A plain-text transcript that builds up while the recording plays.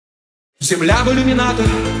Земля в иллюминаторе,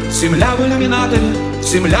 земля в иллюминаторе,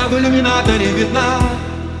 земля в иллюминаторе видна.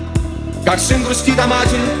 Как сын грустит о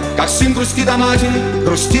матери, как сын грустит о матери,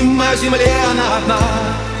 грустим мы о земле, она одна.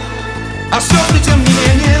 А звезды тем не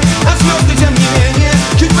менее, а звезды тем не менее,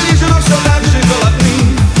 чуть ближе, но все так же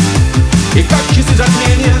холодны. И как часы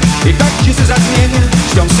затмения, и как часы затмения,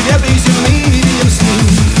 ждем света и земные видим сны.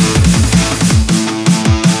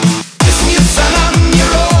 Снится нам не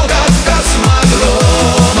рокот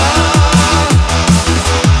космодрома,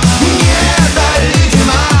 небо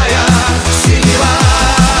ледяная синева,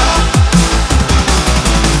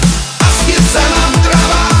 а снится нам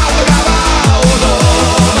трава, трава у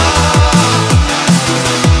дома,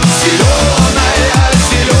 зеленая,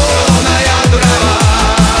 зеленая трава.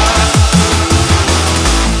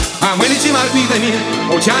 А мы летим орбитами,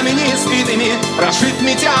 путями неизведанными, прошит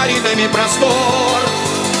метеоритами простор.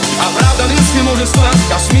 Оправдан риск мужества,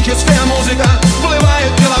 космическая музыка,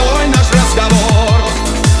 вплывает в головой наш разговор.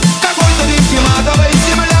 Какой-то дым матовой,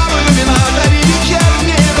 земля в иллюминаторе,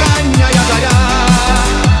 вечерняя ранняя заря.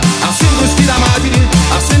 А сын грустит о матери,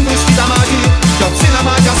 а сын грустит о матери, ждет сына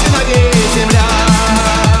мать, а сыновей земля.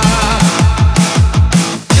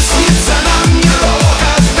 Снится нам не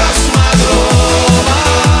рокот космодрома,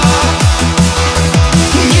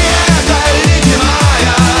 небо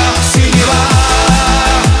ледяная синева,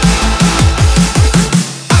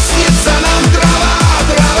 а снится нам трава,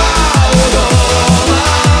 трава у дома,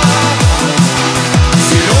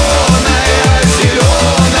 зеленая,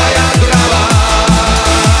 зеленая трава.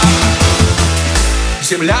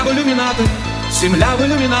 Земля в иллюминаторе, земля в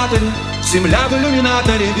иллюминаторе, земля в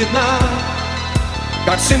иллюминаторе видна.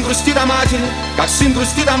 Как сын грустит о матери, как сын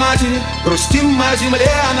грустит о матери, грустим мы о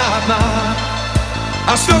земле, она одна.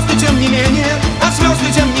 А звезды тем не менее, а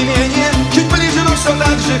звезды тем не менее, чуть ближе, но все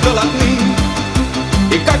так же холодны.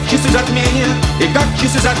 И как часы затмения, и как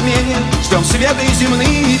часы затмения, ждем света и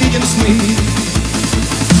земные видим сны.